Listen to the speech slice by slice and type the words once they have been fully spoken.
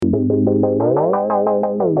Welcome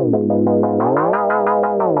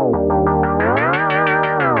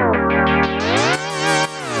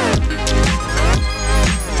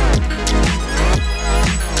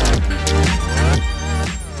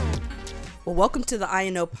to the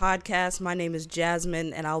INO podcast. My name is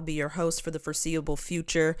Jasmine, and I'll be your host for the foreseeable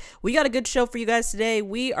future. We got a good show for you guys today.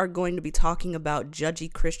 We are going to be talking about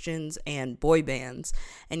Judgy Christians and boy bands.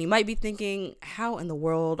 And you might be thinking, how in the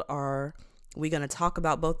world are we going to talk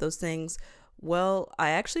about both those things? Well, I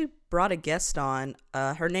actually brought a guest on.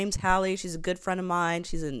 Her name's Hallie. She's a good friend of mine.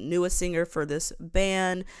 She's a newest singer for this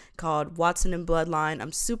band called Watson and Bloodline.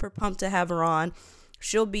 I'm super pumped to have her on.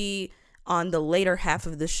 She'll be on the later half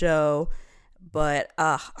of the show. But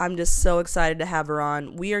I'm just so excited to have her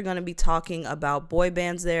on. We are going to be talking about boy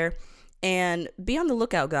bands there. And be on the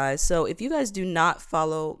lookout, guys. So if you guys do not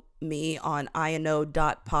follow me on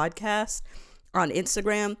ino.podcast on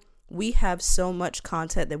Instagram, we have so much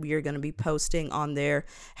content that we are going to be posting on there.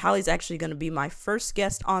 Hallie's actually going to be my first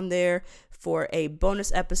guest on there for a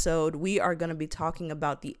bonus episode. We are going to be talking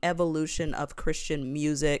about the evolution of Christian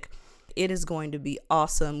music. It is going to be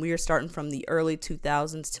awesome. We are starting from the early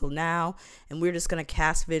 2000s till now, and we're just going to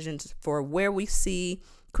cast visions for where we see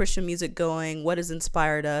Christian music going, what has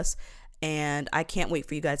inspired us, and I can't wait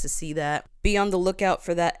for you guys to see that. Be on the lookout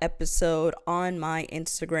for that episode on my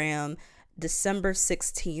Instagram, December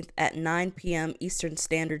 16th at 9 p.m. Eastern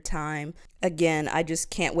Standard Time. Again, I just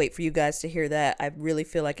can't wait for you guys to hear that. I really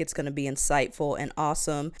feel like it's going to be insightful and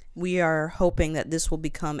awesome. We are hoping that this will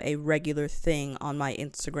become a regular thing on my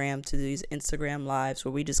Instagram, to these Instagram lives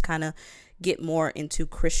where we just kind of get more into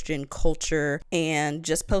Christian culture and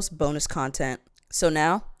just post bonus content. So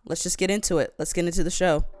now, let's just get into it. Let's get into the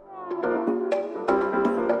show.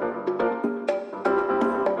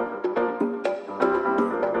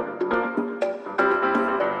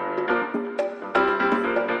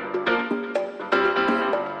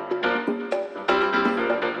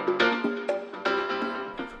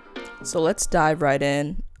 So let's dive right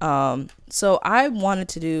in. So I wanted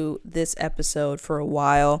to do this episode for a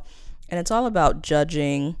while, and it's all about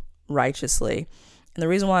judging righteously. And the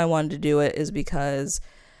reason why I wanted to do it is because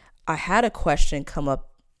I had a question come up.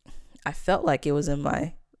 I felt like it was in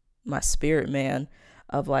my spirit, man,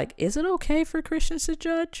 of like, is it okay for Christians to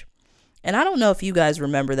judge? And I don't know if you guys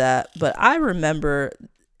remember that, but I remember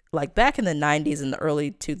like back in the 90s and the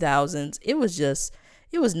early 2000s,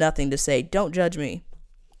 it was nothing to say, don't judge me.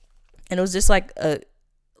 And it was just like a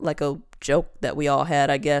joke that we all had,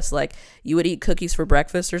 I guess. Like you would eat cookies for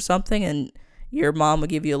breakfast or something, and your mom would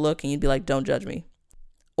give you a look and you'd be like, don't judge me.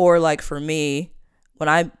 Or like for me, when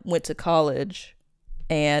I went to college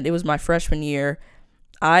and it was my freshman year,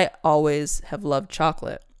 I always have loved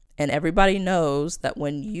chocolate. And everybody knows that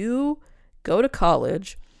when you go to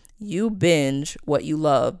college, you binge what you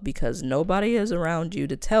love because nobody is around you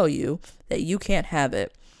to tell you that you can't have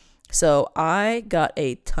it. So I got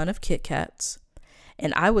a ton of Kit Kats,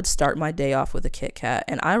 and I would start my day off with a Kit Kat.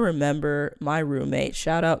 And I remember my roommate,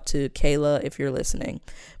 shout out to Kayla if you're listening,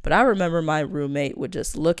 but I remember my roommate would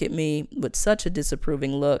just look at me with such a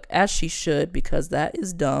disapproving look, as she should, because that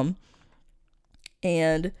is dumb.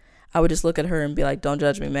 And I would just look at her and be like, don't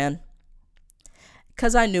judge me, man.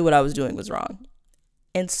 Because I knew what I was doing was wrong.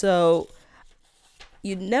 And so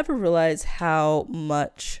you never realize how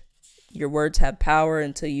much your words have power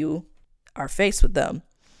until you are faced with them.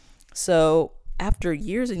 So after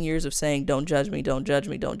years and years of saying, don't judge me, don't judge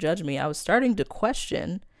me, don't judge me, I was starting to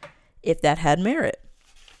question if that had merit.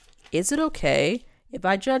 Is it okay if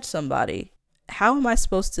I judge somebody? How am I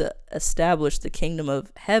supposed to establish the kingdom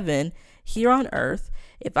of heaven here on earth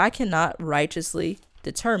if I cannot righteously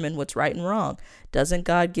determine what's right and wrong? Doesn't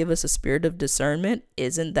God give us a spirit of discernment?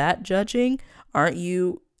 Isn't that judging? Aren't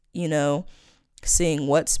you, seeing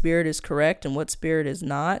what spirit is correct and what spirit is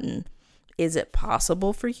not? And is it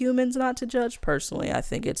possible for humans not to judge? Personally, I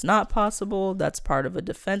think it's not possible. That's part of a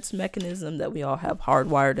defense mechanism that we all have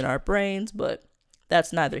hardwired in our brains, but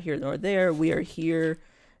that's neither here nor there. We are here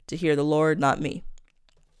to hear the Lord, not me.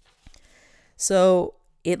 So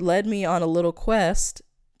it led me on a little quest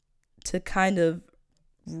to kind of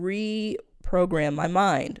reprogram my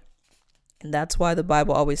mind. And that's why the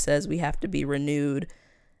Bible always says we have to be renewed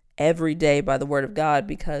every day by the word of God,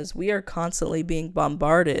 because we are constantly being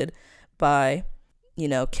bombarded by,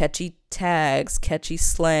 catchy tags, catchy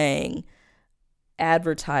slang,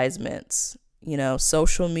 advertisements,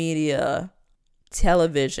 social media,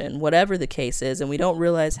 television, whatever the case is. And we don't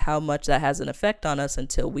realize how much that has an effect on us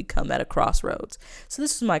until we come at a crossroads. So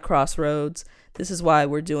this is my crossroads. This is why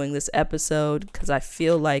we're doing this episode, because I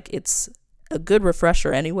feel like it's a good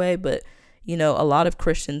refresher anyway. But, a lot of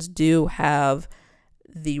Christians do have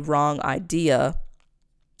the wrong idea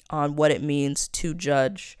on what it means to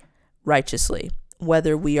judge righteously.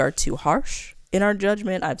 Whether we are too harsh in our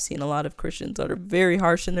judgment, I've seen a lot of Christians that are very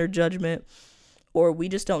harsh in their judgment, or we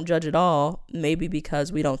just don't judge at all, maybe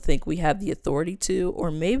because we don't think we have the authority to,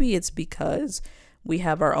 or maybe it's because we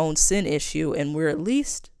have our own sin issue and we're at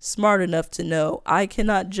least smart enough to know I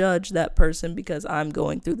cannot judge that person because I'm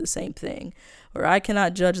going through the same thing, or I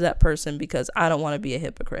cannot judge that person because I don't want to be a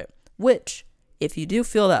hypocrite, which if you do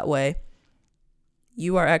feel that way,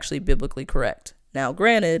 you are actually biblically correct. Now,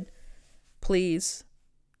 granted, please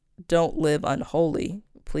don't live unholy.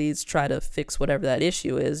 Please try to fix whatever that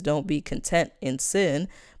issue is. Don't be content in sin,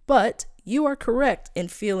 but you are correct in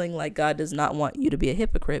feeling like God does not want you to be a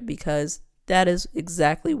hypocrite, because that is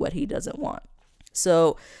exactly what he doesn't want.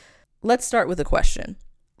 So let's start with a question.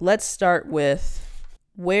 Let's start with,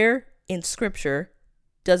 where in scripture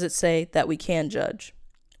does it say that we can judge?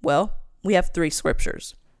 Well, we have 3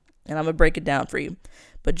 scriptures, and I'm going to break it down for you.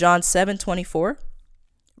 But John 7:24,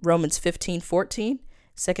 Romans 15:14,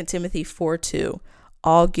 2 Timothy 4:2,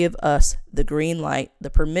 all give us the green light, the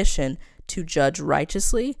permission to judge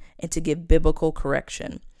righteously and to give biblical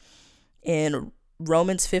correction. In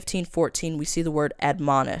Romans 15:14, we see the word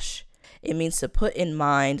admonish. It means to put in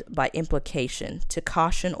mind by implication, to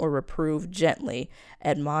caution or reprove gently,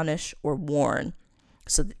 admonish or warn.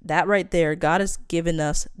 So that right there, God has given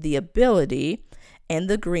us the ability and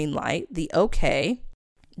the green light, the okay,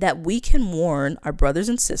 that we can warn our brothers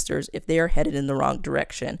and sisters if they are headed in the wrong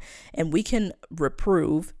direction. And we can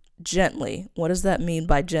reprove gently. What does that mean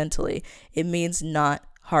by gently? It means not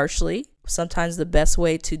harshly. Sometimes the best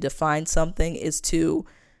way to define something is to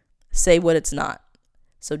say what it's not.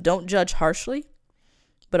 So don't judge harshly,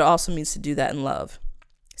 but it also means to do that in love.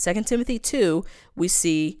 2 Timothy 2, we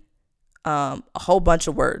see a whole bunch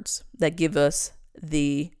of words that give us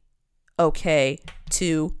the okay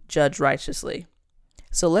to judge righteously.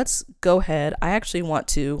 So let's go ahead. I actually want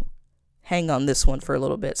to hang on this one for a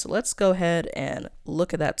little bit. So let's go ahead and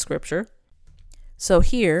look at that scripture. So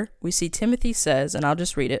here we see Timothy says, and I'll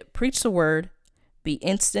just read it, preach the word, be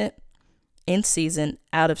instant, in season,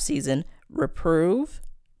 out of season, reprove,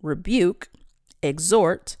 rebuke,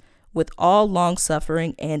 exhort with all long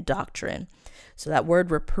suffering and doctrine. So that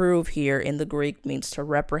word reprove here in the Greek means to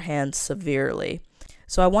reprehend severely.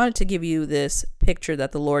 So I wanted to give you this picture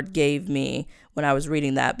that the Lord gave me when I was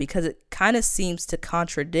reading that, because it kind of seems to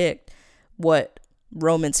contradict what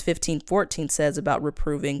Romans 15:14 says about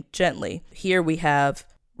reproving gently. Here we have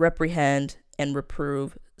reprehend and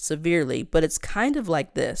reprove severely, but it's kind of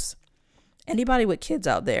like this. Anybody with kids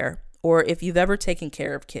out there, or if you've ever taken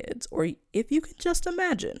care of kids, or if you can just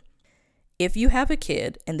imagine, if you have a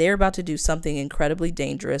kid and they're about to do something incredibly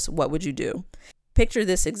dangerous, what would you do? Picture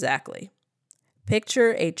this exactly.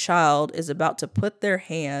 Picture a child is about to put their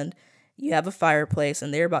hand, you have a fireplace,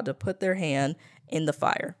 and they're about to put their hand in the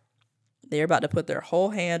fire. They're about to put their whole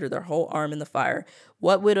hand or their whole arm in the fire.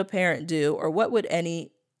 What would a parent do, or what would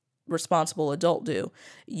any responsible adult do?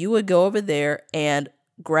 You would go over there and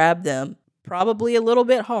grab them, probably a little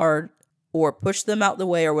bit hard, or push them out the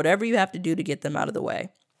way, or whatever you have to do to get them out of the way.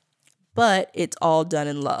 But it's all done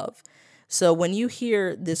in love. So when you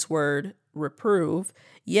hear this word reprove,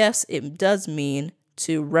 yes, it does mean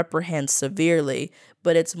to reprehend severely,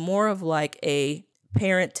 but it's more of like a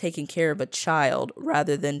parent taking care of a child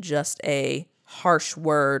rather than just a harsh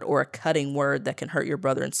word or a cutting word that can hurt your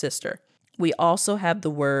brother and sister. We also have the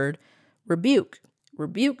word rebuke.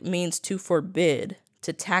 Rebuke means to forbid,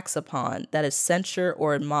 to tax upon, that is censure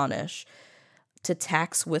or admonish, to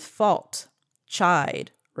tax with fault,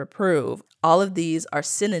 chide, reprove. All of these are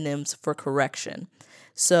synonyms for correction.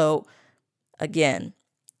 So again,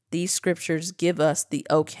 these scriptures give us the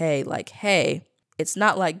okay, like, hey, it's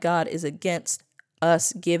not like God is against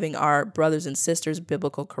us giving our brothers and sisters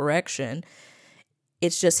biblical correction.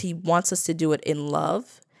 It's just he wants us to do it in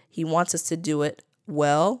love. He wants us to do it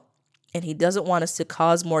well, and he doesn't want us to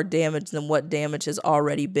cause more damage than what damage has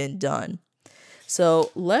already been done.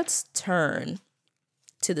 So let's turn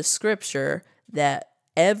to the scripture that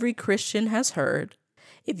every Christian has heard.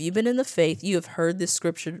 If you've been in the faith, you have heard this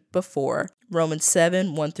scripture before, Romans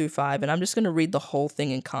 7:1-5, and I'm just going to read the whole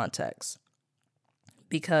thing in context.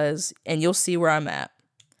 And you'll see where I'm at.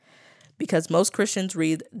 Because most Christians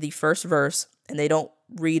read the first verse and they don't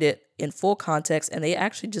read it in full context, and they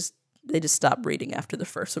just stop reading after the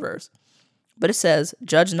first verse. But it says,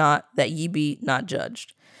 judge not, that ye be not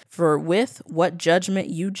judged. For with what judgment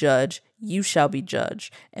you judge, you shall be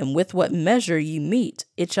judged. And with what measure you mete,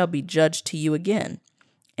 it shall be judged to you again.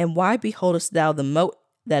 And why beholdest thou the mote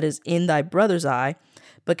that is in thy brother's eye,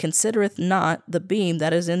 but considereth not the beam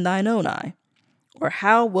that is in thine own eye? Or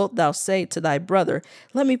how wilt thou say to thy brother,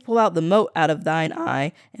 let me pull out the mote out of thine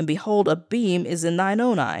eye, and behold, a beam is in thine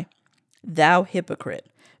own eye? Thou hypocrite,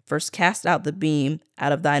 first cast out the beam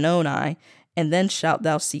out of thine own eye, and then shalt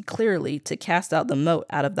thou see clearly to cast out the mote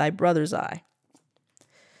out of thy brother's eye.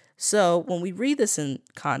 So when we read this in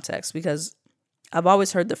context, because I've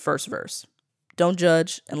always heard the first verse, don't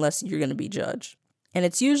judge unless you're going to be judged. And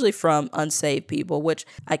it's usually from unsaved people, which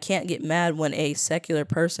I can't get mad when a secular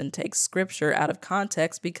person takes scripture out of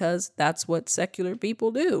context, because that's what secular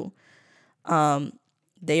people do.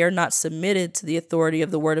 They are not submitted to the authority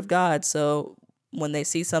of the word of God. So when they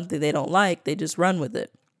see something they don't like, they just run with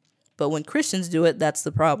it. But when Christians do it, that's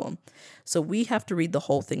the problem. So we have to read the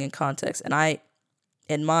whole thing in context. And I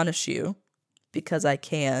admonish you, because I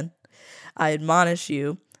admonish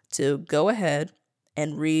you to go ahead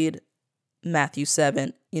and read Matthew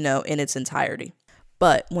 7, in its entirety.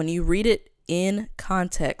 But when you read it in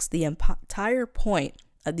context, the entire point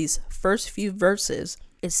of these first few verses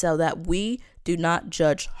is so that we do not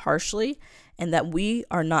judge harshly and that we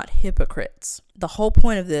are not hypocrites. The whole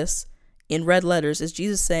point of this in red letters is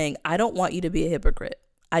Jesus saying, I don't want you to be a hypocrite.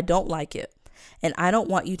 I don't like it. And I don't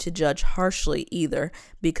want you to judge harshly either,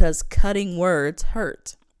 because cutting words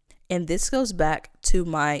hurt. And this goes back to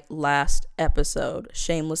my last episode,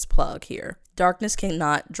 shameless plug here. Darkness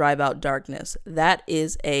cannot drive out darkness. That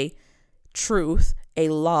is a truth, a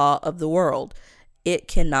law of the world. It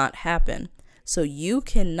cannot happen. So you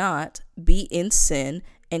cannot be in sin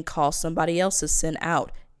and call somebody else's sin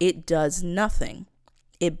out. It does nothing.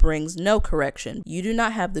 It brings no correction. You do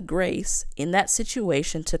not have the grace in that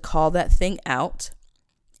situation to call that thing out,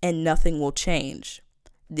 and nothing will change.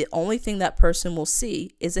 The only thing that person will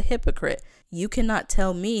see is a hypocrite. You cannot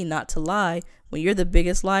tell me not to lie when you're the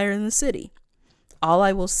biggest liar in the city. All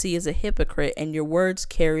I will see is a hypocrite, and your words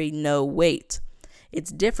carry no weight.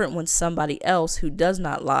 It's different when somebody else who does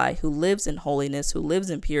not lie, who lives in holiness, who lives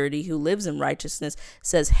in purity, who lives in righteousness,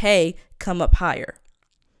 says, hey, come up higher.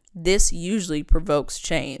 This usually provokes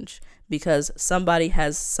change because somebody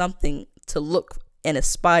has something to look and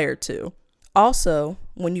aspire to. Also,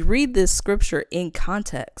 when you read this scripture in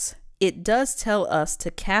context, it does tell us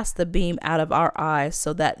to cast the beam out of our eyes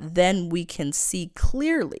so that then we can see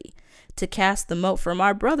clearly to cast the mote from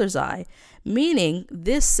our brother's eye. Meaning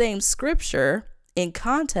this same scripture in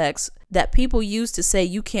context that people use to say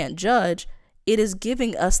you can't judge, it is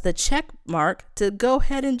giving us the check mark to go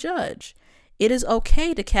ahead and judge. It is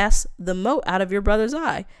okay to cast the mote out of your brother's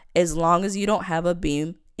eye as long as you don't have a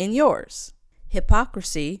beam in yours.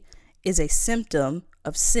 Hypocrisy is a symptom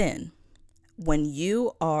of sin. When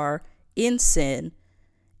you are in sin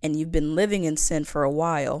and you've been living in sin for a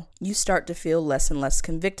while, you start to feel less and less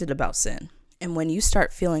convicted about sin. And when you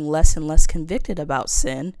start feeling less and less convicted about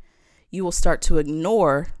sin, you will start to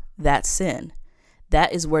ignore that sin.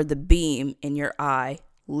 That is where the beam in your eye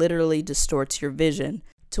literally distorts your vision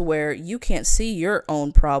to where you can't see your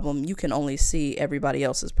own problem. You can only see everybody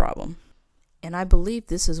else's problem. And I believe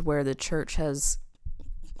this is where the church has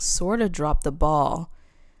sort of dropped the ball.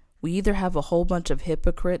 We either have a whole bunch of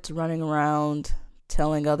hypocrites running around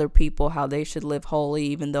telling other people how they should live holy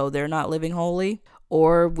even though they're not living holy,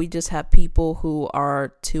 or we just have people who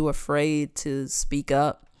are too afraid to speak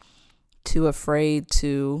up, too afraid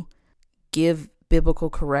to give biblical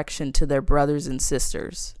correction to their brothers and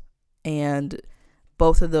sisters. And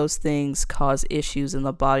both of those things cause issues in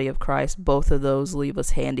the body of Christ. Both of those leave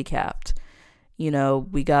us handicapped. We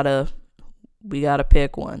gotta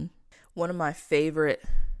pick one. One of my favorite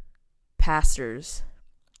pastors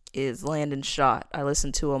is Landon Schott. I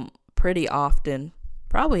listen to him pretty often,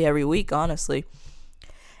 probably every week, honestly.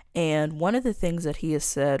 And one of the things that he has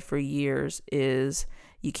said for years is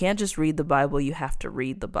you can't just read the Bible, you have to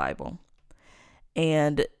read the Bible.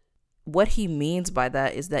 And what he means by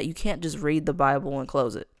that is that you can't just read the Bible and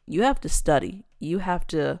close it. You have to study. You have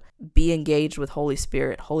to be engaged with Holy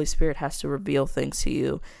Spirit. Holy Spirit has to reveal things to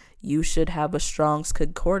you. You should have a Strong's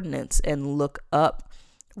Concordance and look up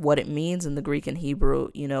what it means in the Greek and Hebrew.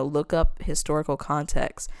 Look up historical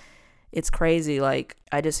context. It's crazy. I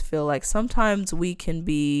just feel like sometimes we can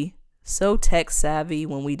be so tech savvy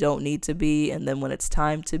when we don't need to be. And then when it's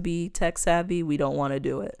time to be tech savvy, we don't want to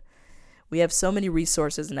do it. We have so many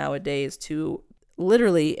resources nowadays to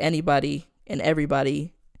literally anybody and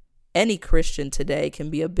everybody. Any Christian today can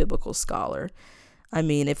be a biblical scholar. I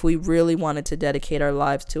mean, if we really wanted to dedicate our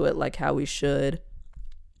lives to it like how we should,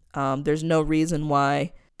 there's no reason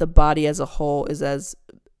why the body as a whole is as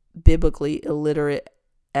biblically illiterate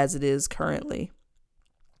as it is currently.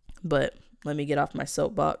 But let me get off my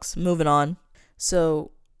soapbox. Moving on.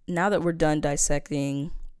 So now that we're done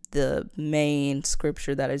dissecting the main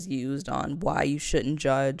scripture that is used on why you shouldn't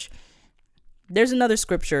judge. There's another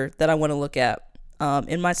scripture that I want to look at.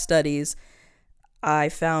 In my studies, I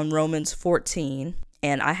found Romans 14,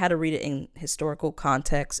 and I had to read it in historical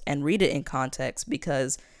context and read it in context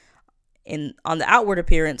because on the outward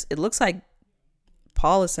appearance, it looks like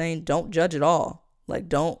Paul is saying don't judge at all. Like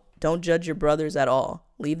don't judge your brothers at all.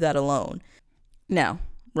 Leave that alone. Now,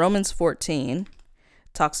 Romans 14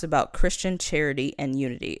 talks about Christian charity and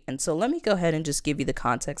unity. And so let me go ahead and just give you the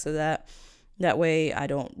context of that. That way I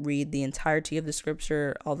don't read the entirety of the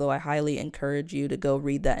scripture, although I highly encourage you to go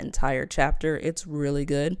read that entire chapter. It's really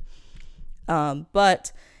good.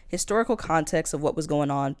 But historical context of what was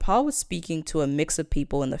going on, Paul was speaking to a mix of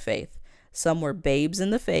people in the faith. Some were babes in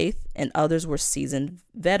the faith, and others were seasoned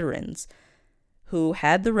veterans who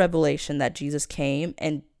had the revelation that Jesus came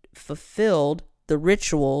and fulfilled the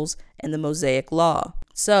rituals and the Mosaic law.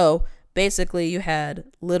 So basically you had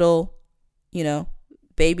little,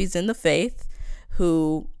 babies in the faith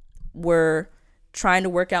who were trying to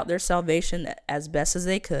work out their salvation as best as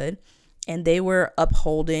they could. And they were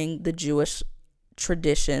upholding the Jewish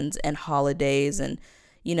traditions and holidays and,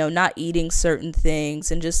 not eating certain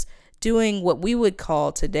things and just doing what we would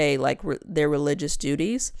call today like their religious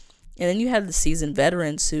duties. And then you had the seasoned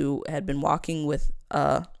veterans who had been walking with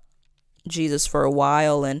Jesus for a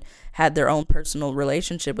while and had their own personal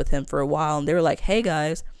relationship with him for a while. And they were like, hey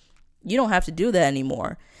guys, you don't have to do that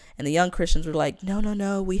anymore. And the young Christians were like,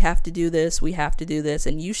 no, we have to do this. We have to do this.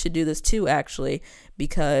 And you should do this too, actually,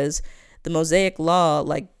 because the Mosaic law,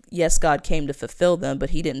 like, yes, God came to fulfill them,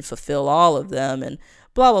 but he didn't fulfill all of them and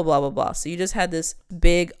blah, blah, blah, blah, blah. So you just had this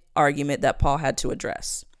big argument that Paul had to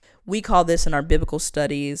address. We call this in our biblical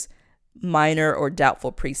studies minor or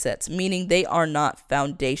doubtful precepts, meaning they are not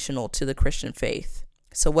foundational to the Christian faith.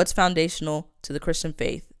 So what's foundational to the Christian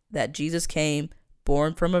faith? That Jesus came,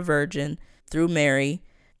 born from a virgin, through Mary,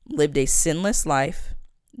 lived a sinless life,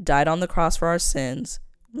 died on the cross for our sins,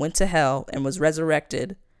 went to hell, and was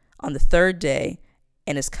resurrected on the third day,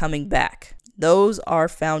 and is coming back. Those are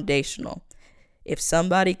foundational. If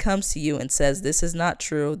somebody comes to you and says this is not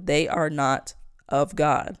true, they are not of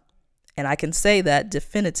God. And I can say that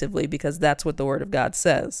definitively because that's what the Word of God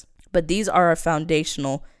says. But these are our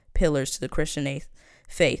foundational pillars to the Christian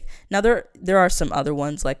faith. Now, there are some other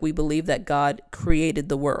ones, like we believe that God created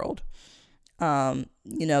the world. There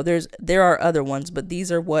are other ones, but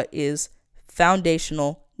these are what is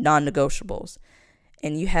foundational non-negotiables.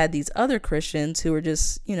 And you had these other Christians who were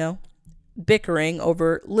just, bickering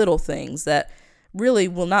over little things that really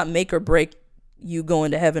will not make or break you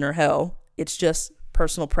going to heaven or hell. It's just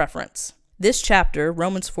personal preference. This chapter,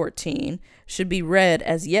 Romans 14, should be read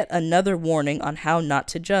as yet another warning on how not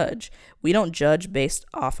to judge. We don't judge based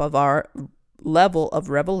off of our level of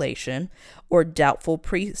revelation or doubtful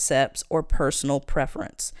precepts or personal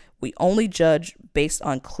preference. We only judge based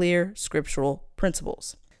on clear scriptural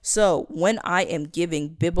principles. So when I am giving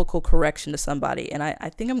biblical correction to somebody, and I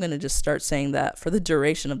think I'm going to just start saying that for the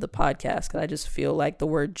duration of the podcast, because I just feel like the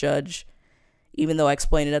word judge, even though I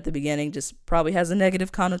explained it at the beginning, just probably has a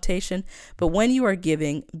negative connotation. But when you are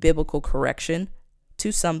giving biblical correction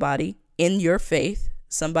to somebody in your faith,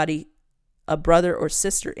 somebody, a brother or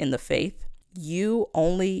sister in the faith, you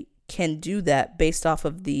only can do that based off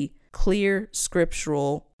of the clear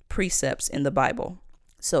scriptural precepts in the Bible.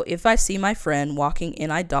 So if I see my friend walking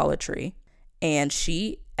in idolatry and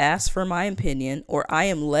she asks for my opinion, or I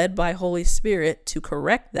am led by Holy Spirit to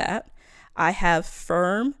correct that, I have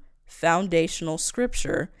firm foundational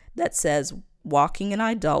scripture that says walking in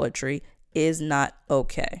idolatry is not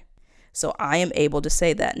okay. So I am able to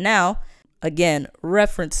say that. Now, again,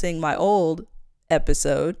 referencing my old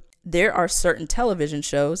episode, there are certain television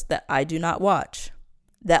shows that I do not watch,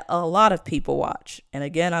 that a lot of people watch. And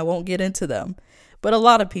again, I won't get into them, but a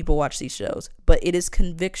lot of people watch these shows. But it is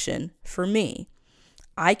conviction for me.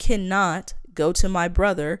 I cannot go to my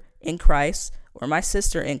brother in Christ or my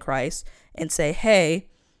sister in Christ and say, hey,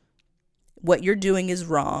 what you're doing is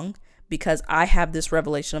wrong, because I have this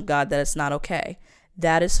revelation of God that it's not okay.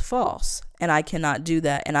 That is false, and I cannot do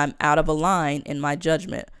that, and I'm out of a line in my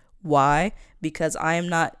judgment. Why? Because I am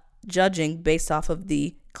not judging based off of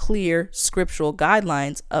the clear scriptural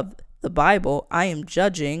guidelines of the Bible. I am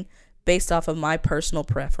judging based off of my personal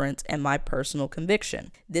preference and my personal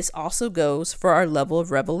conviction. This also goes for our level of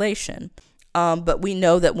revelation. But we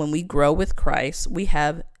know that when we grow with Christ, we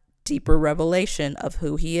have deeper revelation of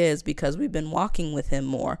who he is because we've been walking with him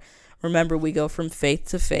more. Remember, we go from faith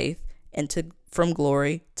to faith and from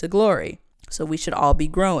glory to glory. So we should all be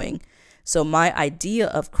growing. So my idea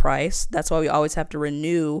of Christ, that's why we always have to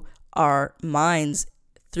renew our minds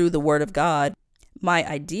through the Word of God. my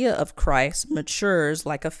idea of Christ matures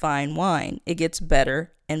like a fine wine. It gets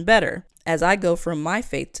better and better. As I go from my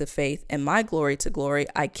faith to faith and my glory to glory,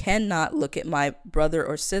 I cannot look at my brother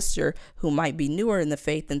or sister who might be newer in the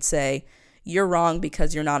faith and say, you're wrong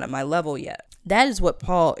because you're not at my level yet. That is what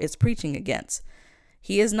Paul is preaching against.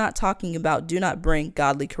 He is not talking about do not bring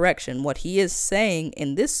godly correction. What he is saying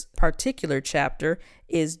in this particular chapter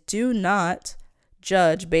is do not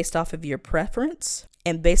judge based off of your preference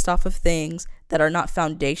and based off of things that are not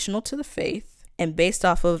foundational to the faith and based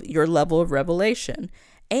off of your level of revelation.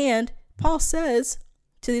 And Paul says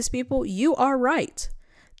to these people, you are right.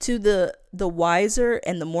 To the wiser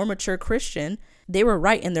and the more mature Christian, they were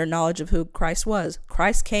right in their knowledge of who Christ was.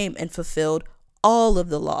 Christ came and fulfilled all of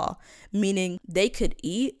the law, meaning they could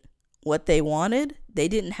eat what they wanted. They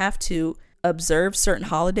didn't have to observe certain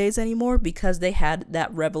holidays anymore because they had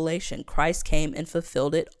that revelation. Christ came and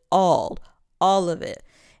fulfilled it all of it.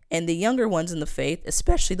 And the younger ones in the faith,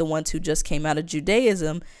 especially the ones who just came out of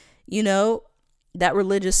Judaism, that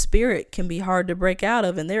religious spirit can be hard to break out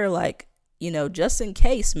of. And they're like, just in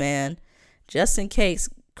case, man, just in case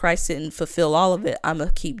Christ didn't fulfill all of it, I'm going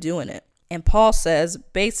to keep doing it. And Paul says,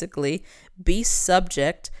 basically, be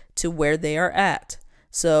subject to where they are at.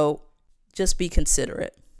 So just be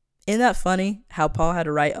considerate. Isn't that funny how Paul had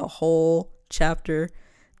to write a whole chapter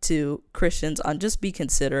to Christians on just be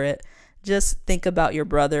considerate? Just think about your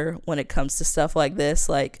brother when it comes to stuff like this.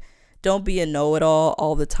 Like, don't be a know-it-all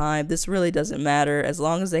all the time. This really doesn't matter. As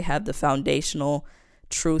long as they have the foundational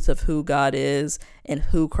truth of who God is and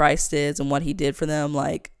who Christ is and what he did for them,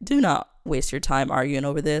 like, do not waste your time arguing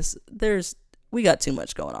over this. We got too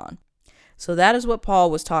much going on. So that is what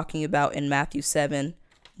Paul was talking about in Matthew 7,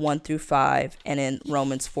 1-5, and in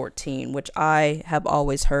Romans 14, which I have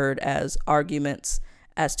always heard as arguments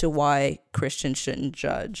as to why Christians shouldn't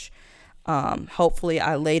judge. Hopefully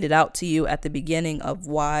I laid it out to you at the beginning of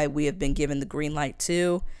why we have been given the green light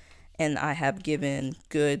too, and I have given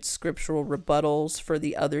good scriptural rebuttals for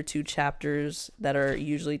the other two chapters that are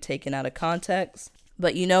usually taken out of context.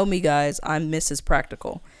 But you know me, guys, I'm Mrs.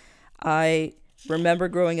 Practical. I remember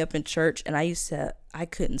growing up in church, and I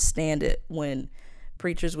couldn't stand it when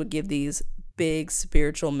preachers would give these big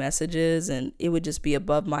spiritual messages, and it would just be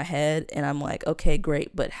above my head, and I'm like, okay,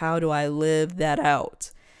 great, but how do I live that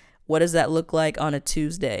out? What does that look like on a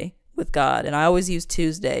Tuesday with God? And I always use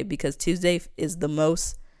Tuesday because Tuesday is the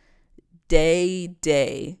most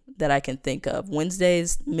day that I can think of.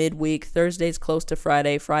 Wednesday's midweek, Thursday's close to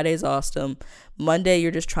Friday, Friday's awesome. Monday,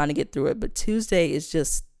 you're just trying to get through it. But Tuesday is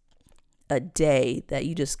just a day that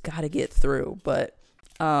you just got to get through. But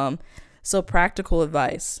so practical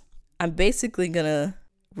advice. I'm basically going to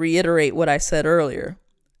reiterate what I said earlier.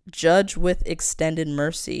 Judge with extended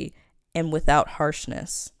mercy and without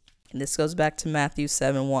harshness. And this goes back to Matthew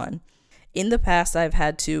 7:1. In the past, I've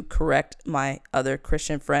had to correct my other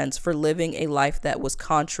Christian friends for living a life that was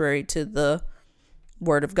contrary to the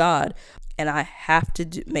Word of God. And I have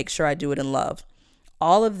to make sure I do it in love.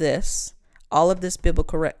 All of this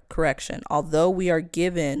biblical correction, although we are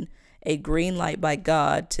given a green light by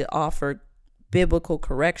God to offer biblical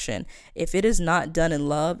correction, if it is not done in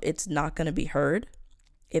love, it's not going to be heard.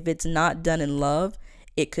 If it's not done in love,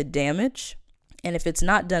 it could damage. And if it's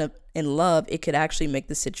not done in love, it could actually make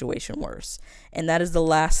the situation worse. And that is the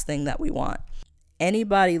last thing that we want.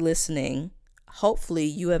 Anybody listening, hopefully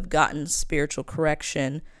you have gotten spiritual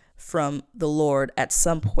correction from the Lord at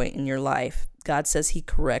some point in your life. God says he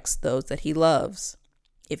corrects those that he loves.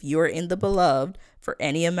 If you are in the beloved for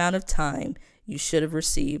any amount of time, you should have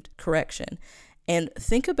received correction. And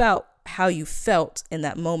think about how you felt in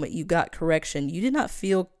that moment you got correction. You did not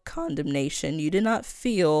feel condemnation. You did not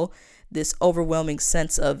feel this overwhelming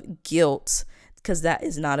sense of guilt, because that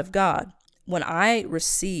is not of God. When I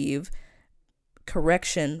receive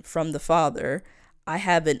correction from the Father, I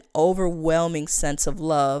have an overwhelming sense of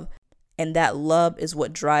love, and that love is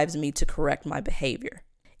what drives me to correct my behavior.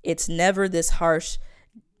 It's never this harsh,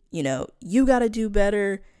 you got to do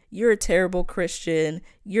better. You're a terrible Christian.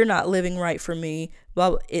 You're not living right for me.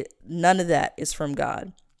 Well, none of that is from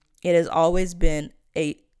God. It has always been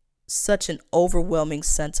such an overwhelming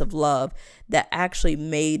sense of love that actually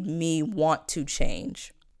made me want to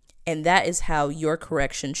change. And that is how your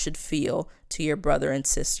correction should feel to your brother and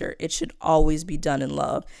sister. It should always be done in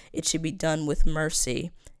love. It should be done with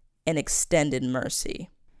mercy and extended mercy.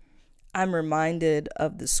 I'm reminded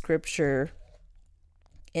of the scripture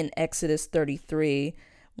in Exodus 33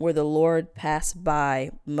 where the Lord passed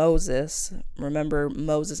by Moses. Remember,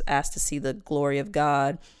 Moses asked to see the glory of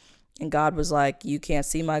God. And God was like, you can't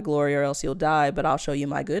see my glory or else you'll die, but I'll show you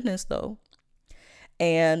my goodness though.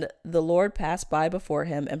 And the Lord passed by before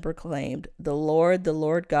him and proclaimed, the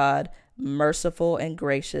Lord God, merciful and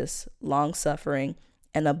gracious, long-suffering,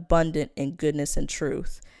 and abundant in goodness and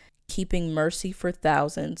truth, keeping mercy for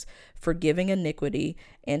thousands, forgiving iniquity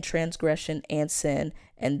and transgression and sin,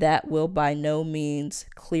 and that will by no means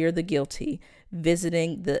clear the guilty,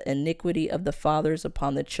 visiting the iniquity of the fathers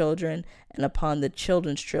upon the children and upon the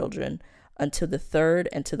children's children, unto the third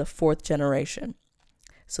and to the fourth generation.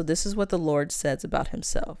 So this is what the Lord says about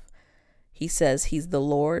himself. He says he's the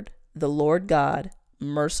Lord God,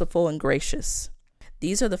 merciful and gracious.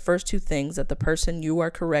 These are the first two things that the person you are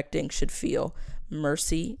correcting should feel: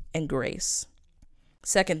 mercy and grace.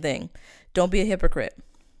 Second thing, don't be a hypocrite.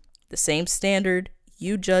 The same standard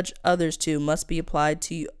you judge others to must be applied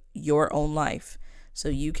to your own life. So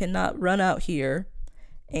you cannot run out here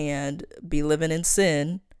and be living in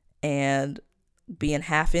sin and being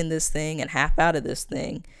half in this thing and half out of this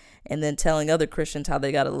thing and then telling other Christians how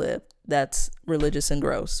they got to live. That's religious and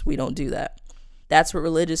gross. We don't do that. That's what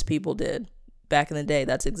religious people did back in the day.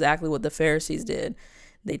 That's exactly what the Pharisees did.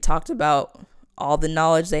 They talked about all the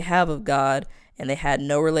knowledge they have of God, and they had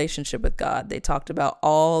no relationship with God. They talked about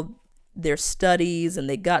all their studies, and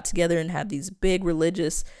they got together and had these big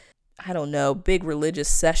religious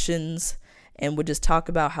sessions, and would just talk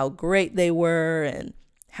about how great they were and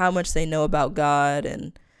how much they know about God.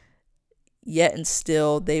 And yet and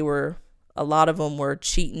still a lot of them were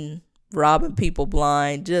cheating, robbing people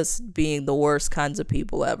blind, just being the worst kinds of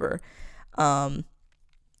people ever.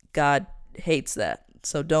 God hates that.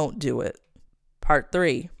 So don't do it. Part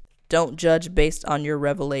 3, don't judge based on your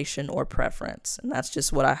revelation or preference. And that's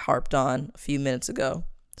just what I harped on a few minutes ago.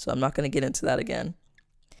 So I'm not going to get into that again.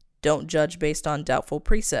 Don't judge based on doubtful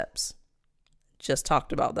precepts. Just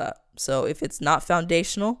talked about that. So if it's not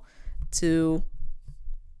foundational to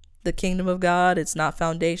the kingdom of God, it's not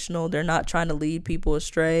foundational, they're not trying to lead people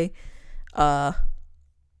astray,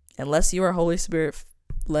 unless you are Holy Spirit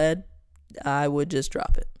led, I would just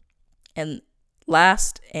drop it. And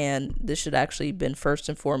last, and this should actually have been first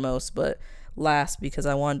and foremost, but last because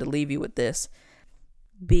I wanted to leave you with this,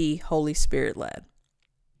 be Holy Spirit led.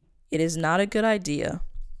 It is not a good idea.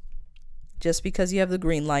 Just because you have the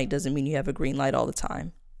green light doesn't mean you have a green light all the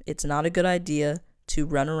time. It's not a good idea to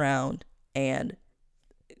run around and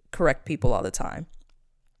correct people all the time.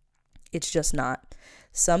 It's just not.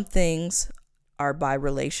 Some things are by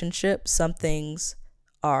relationship. Some things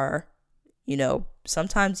are,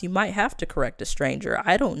 sometimes you might have to correct a stranger.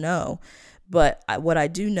 I don't know. But what I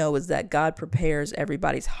do know is that God prepares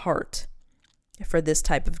everybody's heart for this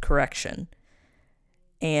type of correction.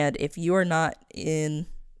 And if you are not in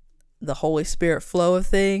the Holy Spirit flow of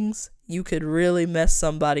things, you could really mess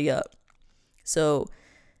somebody up. So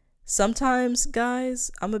sometimes,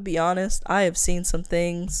 guys, I'm going to be honest, I have seen some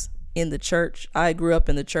things in the church. I grew up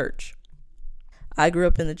in the church.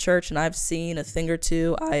 And I've seen a thing or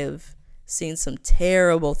two. I have seen some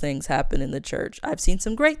terrible things happen in the church. I've seen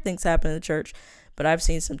some great things happen in the church, but I've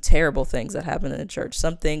seen some terrible things that happen in the church.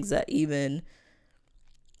 Some things that even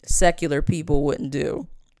secular people wouldn't do,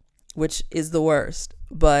 which is the worst.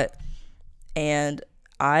 And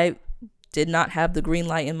I did not have the green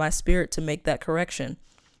light in my spirit to make that correction.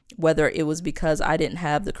 Whether it was because I didn't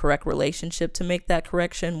have the correct relationship to make that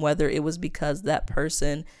correction, whether it was because that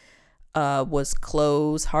person was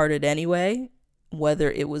close-hearted anyway,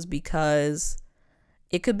 whether it was because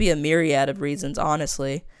it could be a myriad of reasons,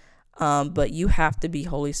 honestly. But you have to be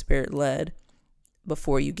Holy Spirit led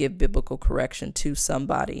before you give biblical correction to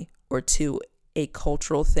somebody or to a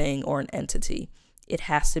cultural thing or an entity. It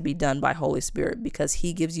has to be done by Holy Spirit because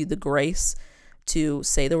he gives you the grace to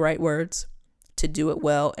say the right words, to do it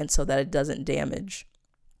well, and so that it doesn't damage.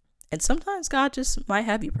 And sometimes God just might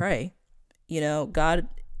have you pray. God,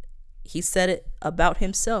 he said it about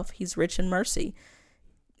himself. He's rich in mercy.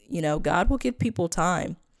 God will give people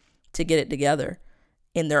time to get it together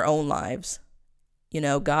in their own lives.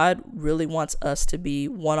 God really wants us to be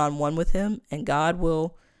one-on-one with him, and God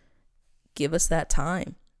will give us that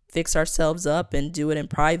time. Fix ourselves up and do it in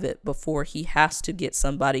private before he has to get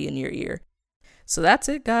somebody in your ear. So that's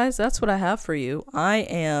it, guys. That's what I have for you. I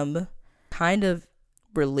am kind of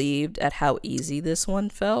relieved at how easy this one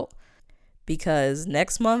felt because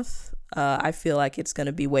next month, I feel like it's going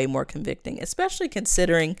to be way more convicting, especially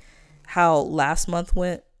considering how last month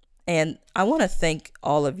went. And I want to thank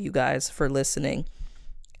all of you guys for listening.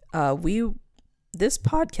 This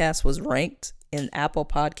podcast was ranked in Apple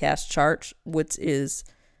Podcast charts, which is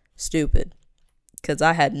stupid because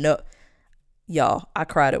I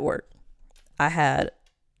cried at work. I had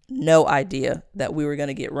no idea that we were going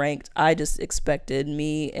to get ranked. I just expected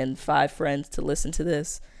me and 5 friends to listen to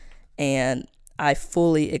this, and I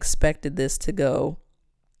fully expected this to go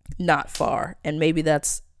not far. And maybe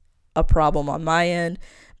that's a problem on my end,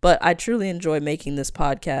 but I truly enjoy making this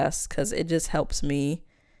podcast because it just helps me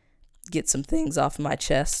get some things off my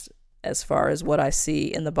chest as far as what I see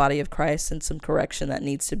in the body of Christ and some correction that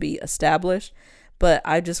needs to be established. But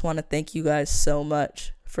I just want to thank you guys so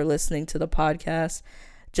much for listening to the podcast.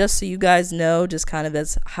 Just so you guys know, just kind of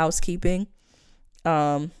as housekeeping,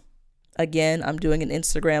 again, I'm doing an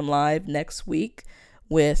Instagram live next week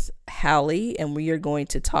with Hallie, and we are going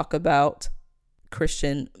to talk about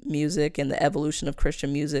Christian music and the evolution of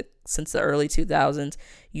Christian music since the early 2000s.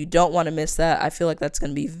 You don't want to miss that. I feel like that's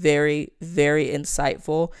going to be very, very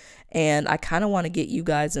insightful, and I kind of want to get you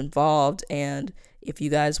guys involved. And if you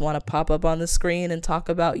guys want to pop up on the screen and talk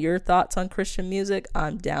about your thoughts on Christian music,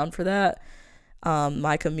 I'm down for that.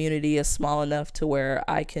 My community is small enough to where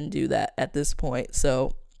I can do that at this point.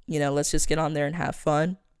 So, let's just get on there and have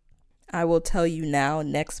fun. I will tell you now,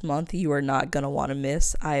 next month, you are not going to want to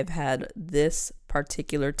miss. I have had this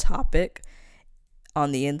particular topic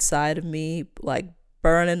on the inside of me, like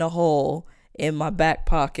burning a hole in my back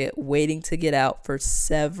pocket, waiting to get out for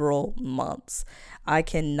several months. I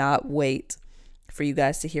cannot wait for you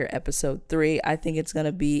guys to hear episode 3. I think it's going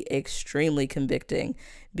to be extremely convicting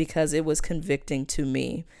because it was convicting to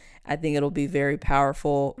me. I think it'll be very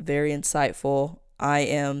powerful, very insightful. I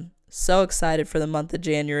am so excited for the month of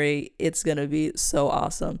January. It's going to be so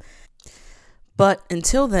awesome. But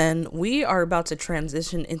until then, we are about to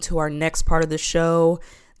transition into our next part of the show.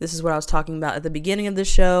 This is what I was talking about at the beginning of the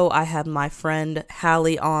show. I have my friend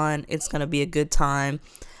Hallie on. It's going to be a good time.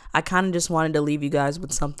 I kind of just wanted to leave you guys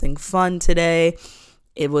with something fun today.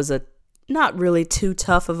 It was a not really too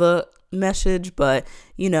tough of a message, but,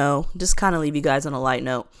 just kind of leave you guys on a light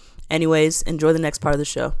note. Anyways, enjoy the next part of the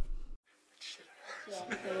show.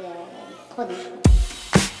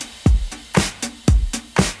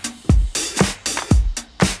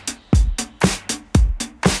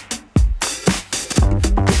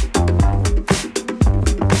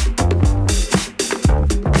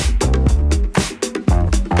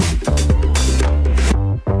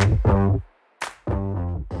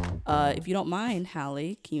 If you don't mind,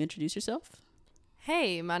 Hallie, can you introduce yourself?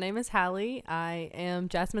 Hey, my name is Hallie. I am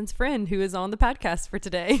Jasmine's friend who is on the podcast for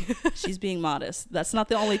today. She's being modest. That's not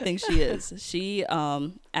the only thing she is. She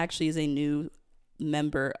actually is a new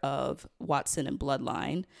member of Watson and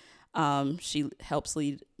Bloodline. She helps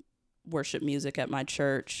lead worship music at my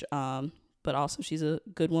church, but also she's a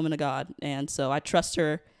good woman of God. And so I trust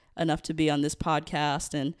her enough to be on this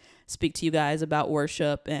podcast and speak to you guys about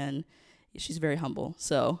worship, and she's very humble.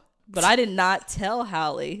 But I did not tell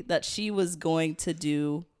Hallie that she was going to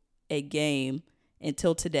do a game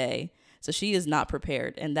until today. So she is not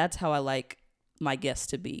prepared. And that's how I like my guests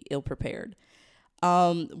to be, ill-prepared.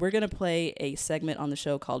 We're going to play a segment on the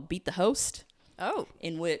show called Beat the Host. Oh.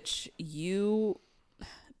 In which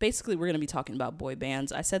basically we're going to be talking about boy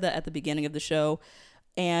bands. I said that at the beginning of the show.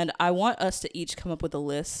 And I want us to each come up with a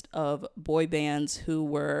list of boy bands who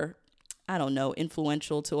were,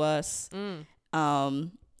 influential to us.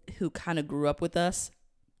 Who kind of grew up with us.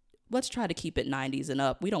 Let's try to keep it 90s and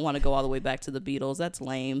up. We don't want to go all the way back to the Beatles. That's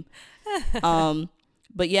lame.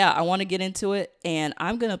 But yeah, I want to get into it, and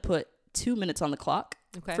I'm going to put 2 minutes on the clock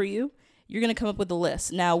for you. You're going to come up with a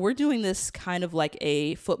list. Now, we're doing this kind of like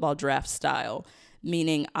a football draft style,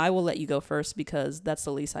 meaning I will let you go first because that's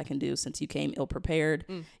the least I can do since you came ill-prepared.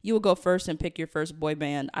 You will go first and pick your first boy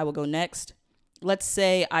band. I will go next. Let's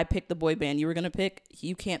say I picked the boy band you were going to pick.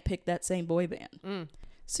 You can't pick that same boy band.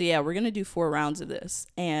 So yeah, we're going to do 4 rounds of this.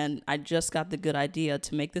 And I just got the good idea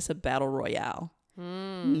to make this a battle royale.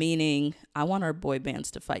 Meaning I want our boy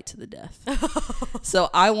bands to fight to the death. So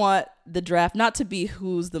I want the draft not to be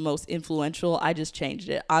who's the most influential. I just changed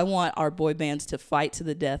it. I want our boy bands to fight to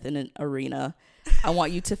the death in an arena. I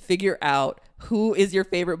want you to figure out who is your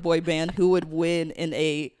favorite boy band, who would win in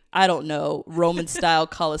a, Roman style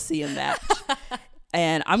Coliseum match.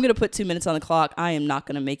 And I'm going to put 2 minutes on the clock. I am not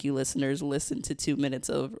going to make you listeners listen to 2 minutes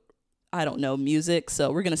of, music.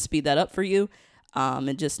 So we're going to speed that up for you.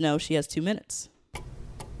 And just know she has 2 minutes.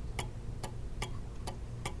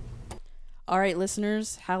 All right,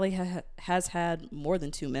 listeners, Hallie has had more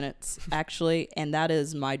than 2 minutes, actually. And that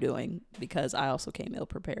is my doing because I also came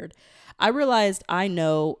ill-prepared. I realized I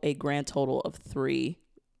know a grand total of 3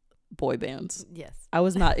 boy bands. Yes. I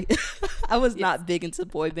was not not big into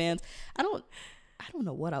boy bands. I don't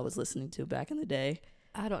know what I was listening to back in the day.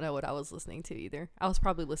 I don't know what I was listening to either. I was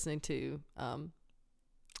probably listening to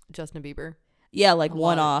Justin Bieber. Yeah, like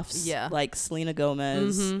one-offs. Yeah. Like Selena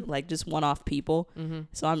Gomez, like just one-off people.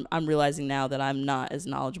 So I'm realizing now that I'm not as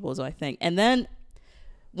knowledgeable as I think. And then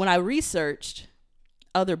when I researched,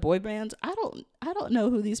 other boy bands, I don't know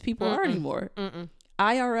who these people are anymore.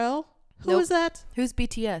 IRL? Who is that? Who's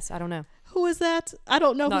BTS? I don't know. Who is that? I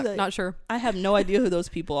don't know who that. Not sure. I have no idea who those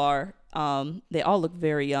people are. They all look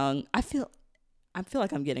very young. I feel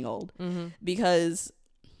like I'm getting old because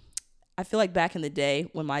I feel like back in the day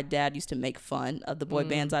when my dad used to make fun of the boy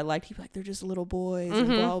bands I liked, he'd be like, they're just little boys and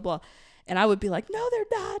blah, blah, blah. And I would be like, no, they're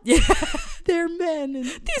not. Yeah. They're men. And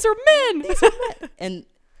these are men. These are men. And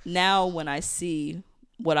now when I see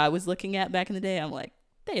what I was looking at back in the day, I'm like,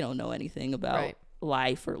 they don't know anything about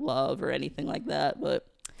life or love or anything like that. But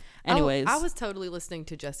anyways. I was totally listening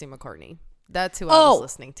to Jesse McCartney. That's who I was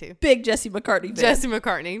listening to. Big Jesse McCartney fan. Jesse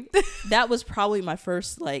McCartney. That was probably my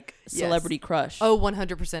first like celebrity crush. Oh,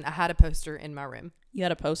 100%. I had a poster in my room. You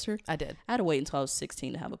had a poster? I did. I had to wait until I was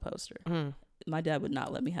 16 to have a poster. My dad would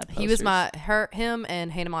not let me have posters. He was him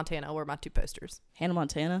and Hannah Montana were my two posters. Hannah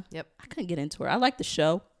Montana? Yep. I couldn't get into her. I liked the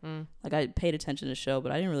show. Like I paid attention to the show,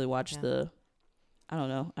 but I didn't really watch I don't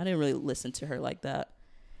know. I didn't really listen to her like that.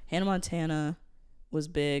 Hannah Montana was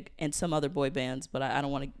big and some other boy bands, but I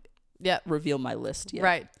don't want to reveal my list yet.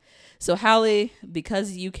 Right. So Hallie,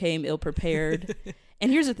 because you came ill prepared,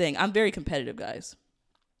 and here's the thing, I'm very competitive, guys.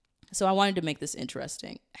 So I wanted to make this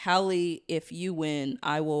interesting. Hallie, if you win,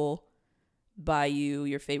 I will buy you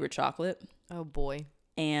your favorite chocolate. Oh boy.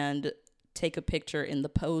 And take a picture in the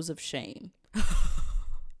pose of shame.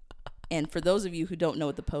 And for those of you who don't know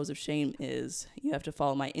what the pose of shame is, you have to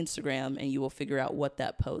follow my Instagram and you will figure out what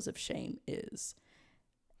that pose of shame is.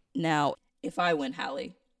 Now, if I win,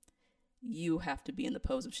 Hallie, you have to be in the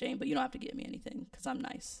pose of shame, but you don't have to get me anything because I'm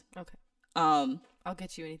nice. Okay. I'll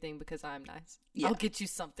get you anything because I'm nice. Yeah. I'll get you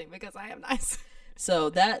something because I am nice. So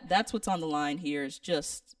that's what's on the line here is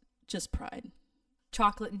just pride.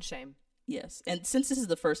 Chocolate and shame. Yes. And since this is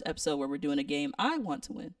the first episode where we're doing a game, I want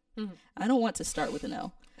to win. I don't want to start with an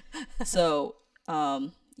L. So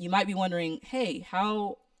you might be wondering, hey,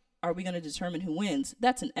 how are we going to determine who wins?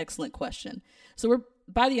 That's an excellent question. So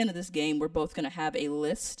by the end of this game, we're both going to have a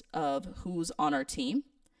list of who's on our team.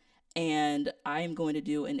 And I am going to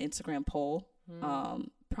do an Instagram poll.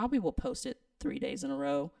 Probably we'll post it 3 days in a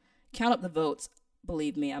row. Count up the votes.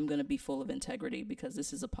 Believe me, I'm going to be full of integrity because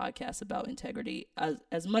this is a podcast about integrity.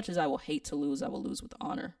 As much as I will hate to lose, I will lose with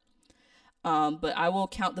honor. But I will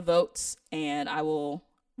count the votes and I will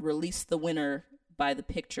release the winner by the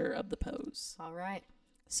picture of the pose. All right.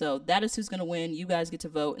 So that is who's going to win. You guys get to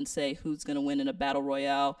vote and say who's going to win in a battle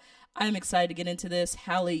royale. I'm excited to get into this.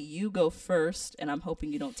 Hallie, you go first, and I'm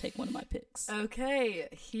hoping you don't take one of my picks. Okay,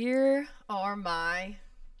 here are my...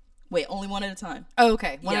 Wait, only one at a time. Oh,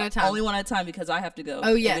 okay, one at a time. Only one at a time because I have to go.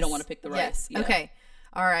 Oh, yes. And we don't want to pick the right. Yes, yeah. Okay.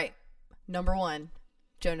 All right. Number 1,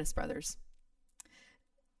 Jonas Brothers.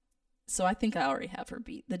 So I think I already have her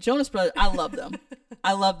beat. The Jonas Brothers, I love them.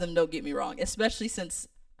 I love them, don't get me wrong, especially since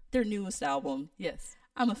their newest album. Yes.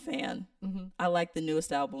 I'm a fan. I like the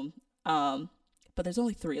newest album. But there's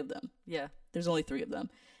only 3 of them. Yeah. There's only 3 of them.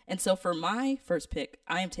 And so for my first pick,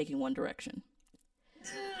 I am taking One Direction.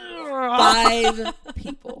 5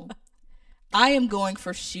 people. I am going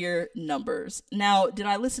for sheer numbers. Now, did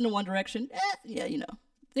I listen to One Direction? Yeah, you know.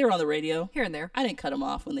 They were on the radio. Here and there. I didn't cut them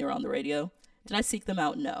off when they were on the radio. Did I seek them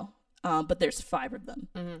out? No. But there's 5 of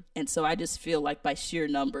them. And so I just feel like by sheer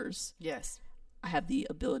numbers, yes, I have the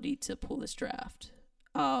ability to pull this draft.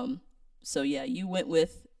 So yeah, you went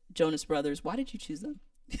with Jonas Brothers. Why did you choose them?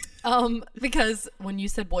 Because when you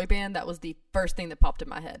said boy band, that was the first thing that popped in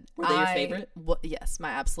my head. Were they your favorite? Yes, my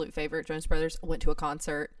absolute favorite. Jonas Brothers. Went to a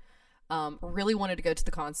concert. Really wanted to go to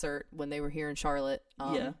the concert when they were here in Charlotte.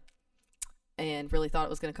 And really thought it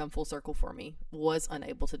was going to come full circle for me. Was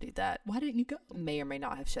unable to do that. Why didn't you go? May or may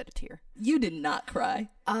not have shed a tear. You did not cry.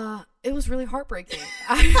 It was really heartbreaking.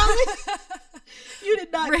 You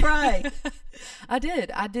did not cry. I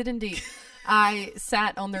did indeed. I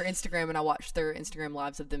sat on their Instagram and I watched their Instagram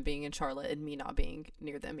lives of them being in Charlotte and me not being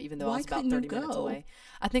near them, even though I was about 30 minutes away.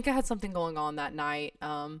 I think I had something going on that night.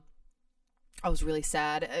 I was really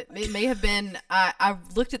sad. It may have been, I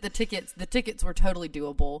looked at the tickets. The tickets were totally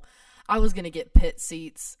doable. I was going to get pit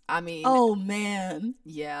seats. I mean. Oh, man.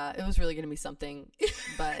 Yeah, it was really going to be something.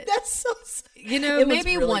 But. That's so sad. You know,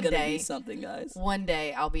 maybe really one day. Be something, guys. One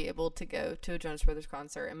day I'll be able to go to a Jonas Brothers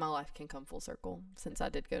concert and my life can come full circle. Since I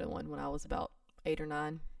did go to one when I was about 8 or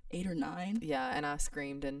 9. 8 or 9? Yeah, and I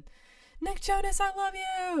screamed and, Nick Jonas, I love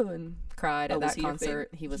you! And cried at that concert.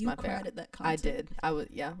 He was my favorite. You cried at that concert? I did.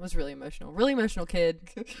 It was really emotional. Really emotional kid.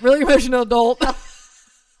 Really emotional adult.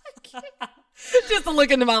 Just to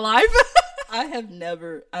look into my life. I've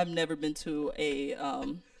never been to a,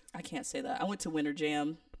 I can't say that. I went to Winter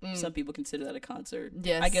Jam. Some people consider that a concert.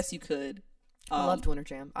 Yes. I guess you could. I loved Winter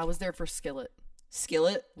Jam. I was there for Skillet.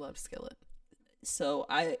 Skillet. Love Skillet. So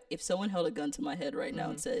if someone held a gun to my head right now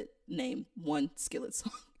and said, name one Skillet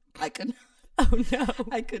song, I could not. Oh no.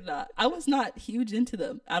 I could not. I was not huge into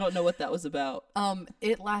them. I don't know what that was about.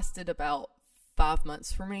 It lasted about 5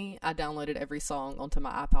 months for me. I downloaded every song onto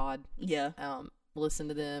my iPod. Yeah. Listened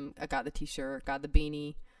to them. I got the t-shirt, got the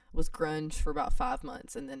beanie, was grunge for about 5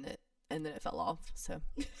 months, and then it fell off. So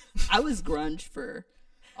I was grunge for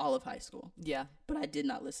all of high school. Yeah. But I did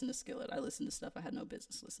not listen to Skillet. I listened to stuff I had no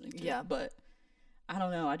business listening to. Yeah. But I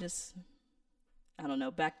don't know. I don't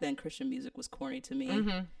know. Back then Christian music was corny to me.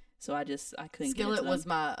 Mm-hmm. So I couldn't Skillet get into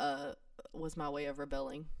them. was my way of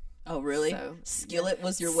rebelling. Oh, really? So, Skillet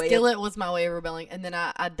was your way Skillet was my way of rebelling. And then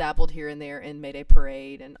I dabbled here and there in Mayday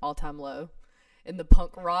Parade and All Time Low in the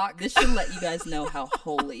punk rock. This should let you guys know how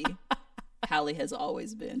holy Hallie has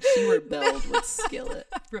always been. She rebelled with Skillet.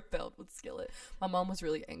 I rebelled with Skillet. My mom was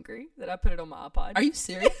really angry that I put it on my iPod. Are you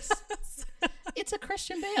serious? It's a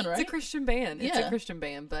Christian band, right? It's a Christian band. Yeah. It's a Christian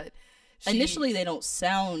band, but initially they don't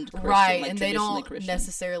sound Christian, right, like and they don't Christian.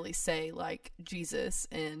 necessarily say like Jesus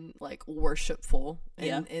and like worshipful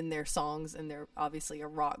in their songs, and they're obviously a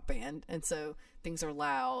rock band, and so things are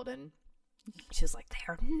loud, and she's like, they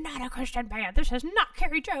are not a Christian band. This is not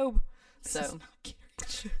Carrie Job. So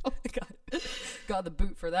oh my god, got the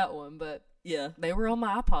boot for that one, but yeah, they were on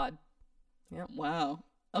my iPod. Yeah. Wow.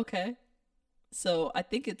 Okay. So I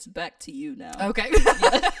think it's back to you now. Okay.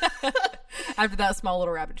 After that small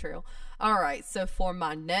little rabbit trail. All right. So for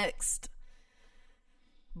my next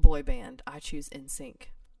boy band, I choose NSYNC.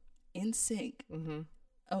 NSYNC. Mm-hmm.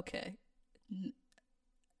 Okay.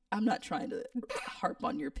 I'm not trying to harp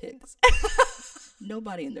on your picks.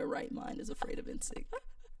 Nobody in their right mind is afraid of NSYNC.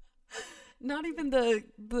 Not even the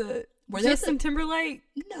Justin Timberlake?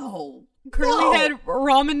 No. Curly head,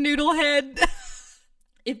 ramen noodle head.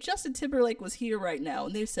 If Justin Timberlake was here right now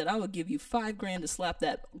and they said, I would give you $5,000 to slap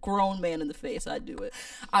that grown man in the face, I'd do it.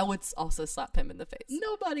 I would also slap him in the face.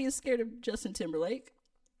 Nobody is scared of Justin Timberlake.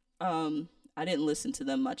 I didn't listen to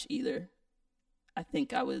them much either. I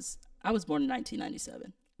think I was born in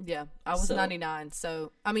 1997. Yeah, I was 99.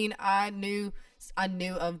 So, I mean, I knew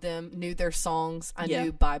of them, knew their songs. I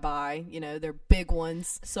knew Bye Bye, their big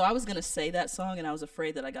ones. So I was going to say that song and I was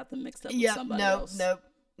afraid that I got them mixed up with somebody else. Nope.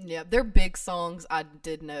 Yeah, they're big songs I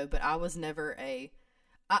did know, but I was never I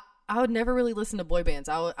would never really listen to boy bands.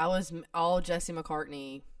 I was all Jesse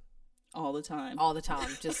McCartney. All the time.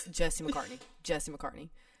 Just Jesse McCartney.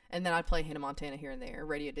 And then I'd play Hannah Montana here and there,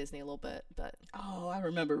 Radio Disney a little bit, but. Oh, I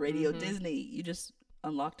remember Radio Disney. You just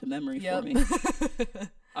unlocked a memory for me.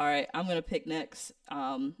 All right, I'm going to pick next.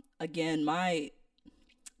 Again, my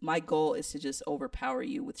goal is to just overpower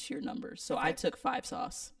you with sheer numbers. So I took 5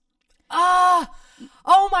 Sauce.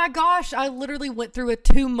 Oh my gosh, I literally went through a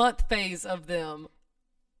 2-month phase of them.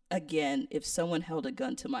 Again, if someone held a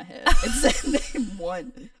gun to my head and said name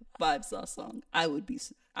one 5 Sauce song, I would be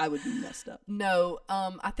messed up. No,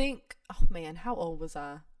 I think, oh man, how old was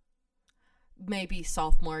I? Maybe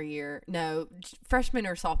sophomore year. No, freshman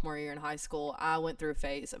or sophomore year in high school. I went through a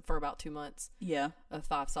phase for about 2 months. Yeah. Of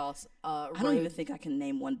 5 Sauce. I don't even think I can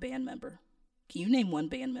name one band member. Can you name one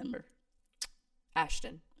band member?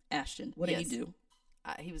 Ashton. What did he do?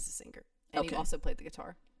 He was a singer. And he also played the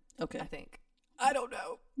guitar. Okay. I think. I don't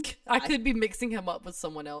know. I could be mixing him up with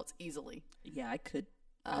someone else easily. Yeah, I could.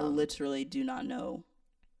 I literally do not know.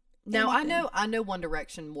 No, I know One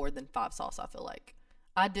Direction more than 5 Sauce, I feel like.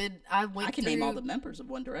 I can name all the members of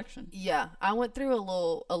One Direction. Yeah, I went through a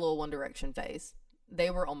little One Direction phase. They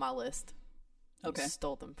were on my list. Okay. You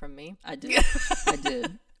stole them from me. I did.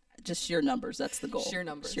 Just sheer numbers. That's the goal. Sheer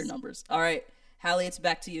numbers. All right. Hallie, it's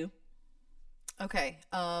back to you. Okay.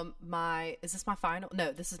 Is this my final?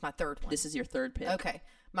 No, this is my third one. This is your third pick. Okay.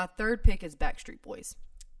 My third pick is Backstreet Boys.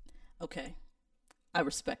 Okay. I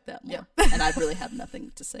respect that more. Yeah. And I really have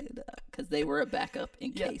nothing to say to that because they were a backup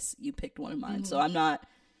in case you picked one of mine. Mm-hmm. So I'm not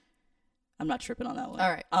tripping on that one. All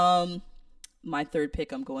right. My third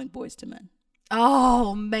pick, I'm going Boys to Men.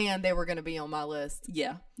 Oh man, they were going to be on my list.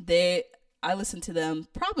 Yeah. I listened to them,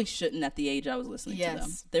 probably shouldn't at the age I was listening to them.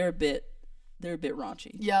 They're a bit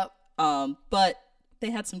raunchy. Yep. But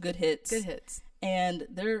they had some good hits. Good hits. And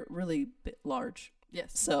they're really large.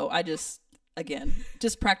 Yes. So I just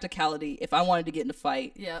practicality. If I wanted to get in a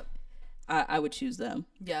fight, yep, I would choose them.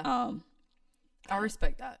 Yeah. I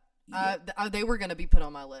respect that. Yeah. They were going to be put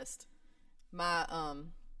on my list.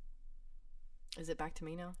 Is it back to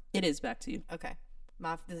me now? It is back to you. Okay.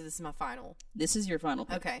 This is my final. This is your final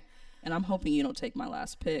pick. Okay. And I'm hoping you don't take my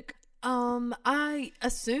last pick. I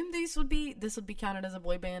assume this would be counted as a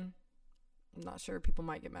boy band. I'm not sure. People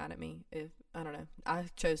might get mad at me I don't know. I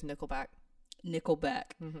chose Nickelback.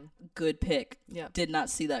 Nickelback. Good pick. Yep. Did not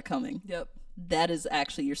see that coming. Yep. That is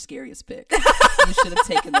actually your scariest pick. You should have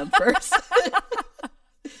taken them first.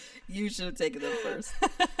 You should have taken them first.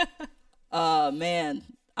 Man,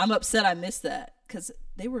 I'm upset I missed that because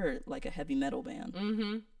they were like a heavy metal band.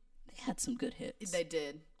 Mm-hmm. They had some good hits. They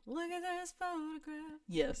did. Look at this photograph.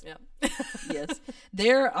 Yes. Yep. Yes.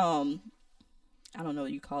 Their I don't know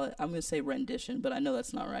what you call it. I'm gonna say rendition, but I know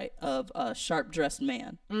that's not right. Of Sharp Dressed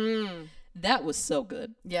Man. That was so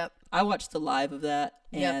good. Yep. I watched the live of that,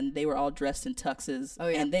 and they were all dressed in tuxes,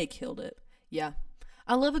 and they killed it. Yeah.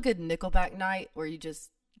 I love a good Nickelback night where you just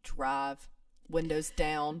drive, windows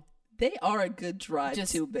down. They are a good drive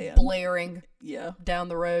just too band. Blaring down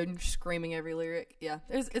the road, screaming every lyric. Yeah,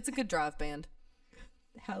 it's a good drive band.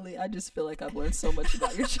 Hallie, I just feel like I've learned so much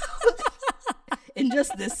about your childhood. In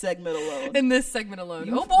just this segment alone.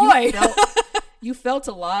 Oh boy. You felt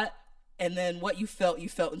a lot. And then what you felt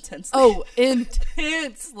intensely. Oh,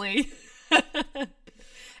 intensely.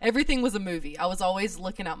 Everything was a movie. I was always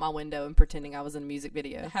looking out my window and pretending I was in a music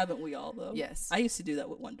video. Haven't we all, though? Yes. I used to do that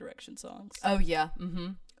with One Direction songs. Oh, yeah. Mm-hmm.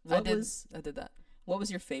 I did that. What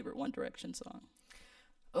was your favorite One Direction song?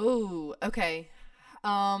 Oh, okay.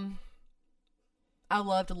 I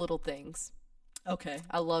loved Little Things. Okay.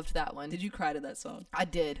 I loved that one. Did you cry to that song? I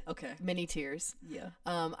did. Okay. Many tears. Yeah.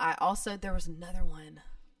 There was another one.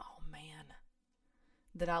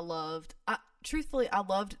 That I loved. Truthfully, I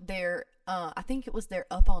loved their, I think it was their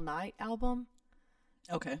Up All Night album.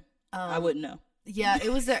 Okay. I wouldn't know. Yeah,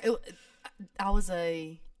 it was there. I was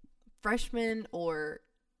a freshman or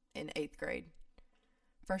in 8th grade.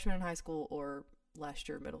 Freshman in high school or last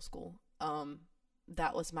year middle school.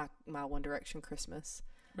 That was my One Direction Christmas.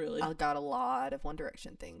 Really? I got a lot of One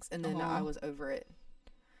Direction things, and then I was over it.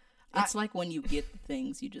 It's like when you get the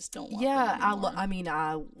things you just don't want. Yeah, I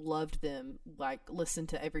loved them. Like, listened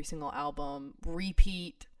to every single album,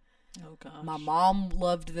 repeat. Oh gosh. My mom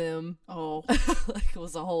loved them. Oh, like it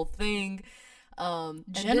was a whole thing.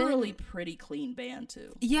 Generally pretty clean band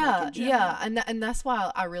too. Yeah, yeah, and that's why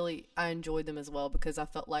I enjoyed them as well, because I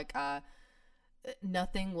felt like I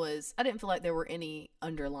didn't feel like there were any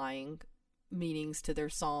underlying meanings to their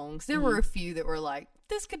songs. There were a few that were like,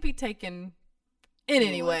 this could be taken in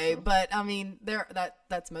any way, but I mean,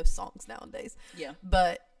 that's most songs nowadays. Yeah.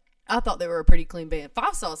 But I thought they were a pretty clean band.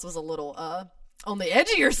 Five Sauce was a little on the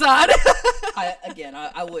edgier side.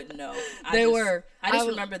 I wouldn't know. I just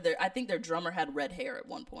remember I think their drummer had red hair at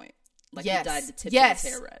one point. Like, he dyed the tip of his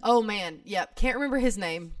hair red. Oh man, yep. Can't remember his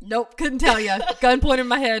name. Nope. Couldn't tell you. Gun pointed in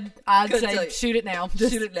my head. I'd say shoot it now.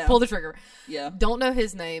 Just shoot it now. Pull the trigger. Yeah. Don't know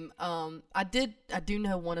his name. I do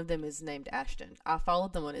know one of them is named Ashton. I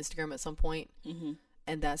followed them on Instagram at some point,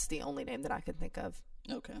 and that's the only name that I can think of.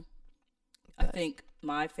 Okay. But I think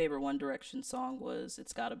my favorite One Direction song was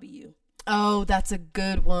 "It's Gotta Be You." Oh, that's a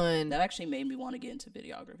good one. That actually made me want to get into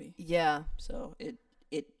videography. Yeah. So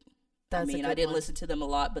I didn't listen to them a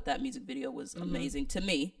lot, but that music video was amazing to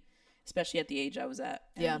me, especially at the age I was at.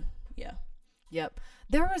 And yeah. Yep.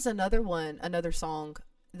 There was another song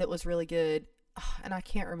that was really good, and I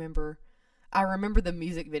can't remember. I remember the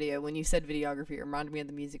music video. When you said videography, it reminded me of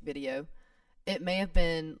the music video. It may have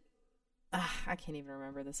been, I can't even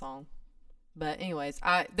remember the song. But anyways,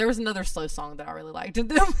 there was another slow song that I really liked in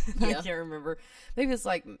them. I can't remember. Maybe it's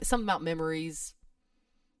like something about memories.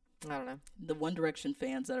 I don't know. The One Direction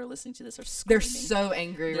fans that are listening to this are screaming. They're so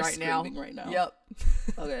angry right now. Yep.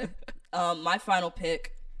 Okay. My final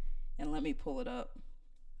pick, and let me pull it up.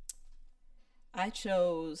 I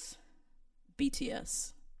chose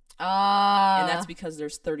BTS. And that's because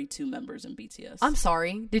there's 32 members in BTS. I'm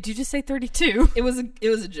sorry. Did you just say 32? It was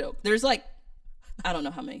a joke. There's like, I don't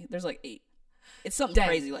know how many. There's like 8. It's something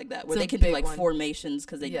crazy like that, where they can do like formations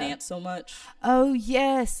because they dance so much. Oh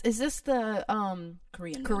yes, is this the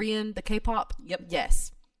Korean, the K-pop? Yep.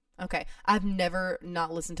 Yes. Okay, I've never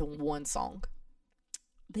not listened to one song.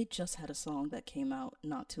 They just had a song that came out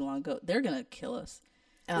not too long ago. They're gonna kill us.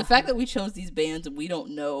 The fact that we chose these bands and we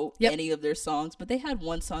don't know any of their songs, but they had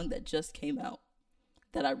one song that just came out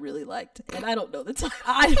that I really liked, and I don't know the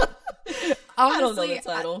title. Honestly, I don't know the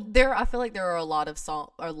title. I feel like there are a lot of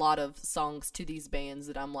songs to these bands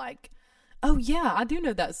that I'm like, oh yeah, I do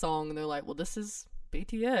know that song, and they're like, well, this is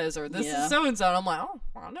BTS or this is so and so, and I'm like, oh,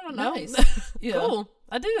 I don't know. Nice. Yeah. Cool.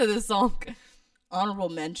 I do know this song. Honorable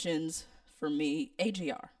mentions for me: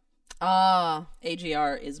 AJR.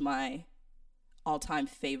 AJR is my all-time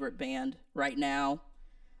favorite band right now.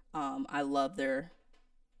 I love their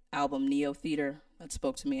album Neo Theater. That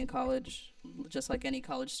spoke to me in college, just like any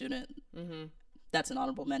college student. That's an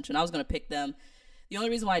honorable mention. I was going to pick them. The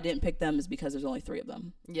only reason why I didn't pick them is because there's only 3 of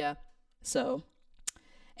them. Yeah. So,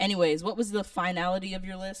 Anyways, what was the finality of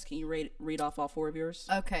your list? Can you read off all 4 of yours?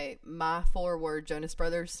 Okay, my 4 were Jonas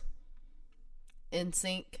Brothers,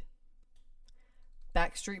 NSYNC,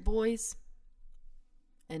 Backstreet Boys,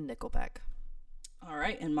 and Nickelback. All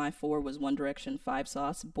right, and my 4 was One Direction, 5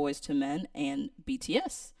 Sauce, Boyz II Men, and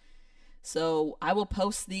BTS. So I will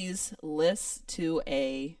post these lists to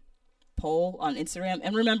a poll on Instagram.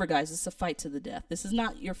 And remember, guys, it's a fight to the death. This is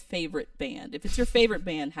not your favorite band. If it's your favorite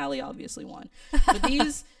band, Hallie obviously won. But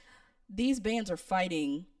these bands are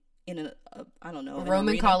fighting in a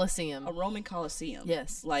Roman Coliseum. A Roman Coliseum.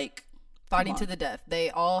 Yes. Like, fighting to the death.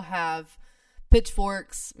 They all have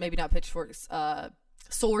pitchforks, maybe not pitchforks,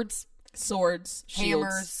 swords, shields.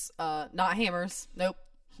 Hammers, not hammers. Nope.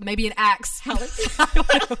 Maybe an axe.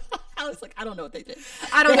 I was like, I don't know what they did.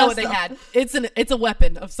 I don't know what they had. It's a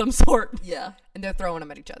weapon of some sort. Yeah. And they're throwing them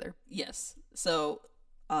at each other. Yes. So,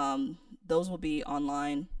 those will be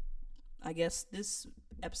online. I guess this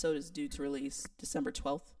episode is due to release December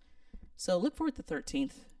 12th. So look forward to the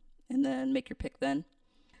 13th and then make your pick then.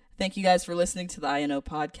 Thank you guys for listening to the INO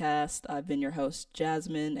podcast. I've been your host,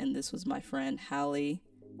 Jasmine, and this was my friend, Hallie.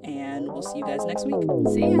 And we'll see you guys next week.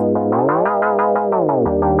 See ya.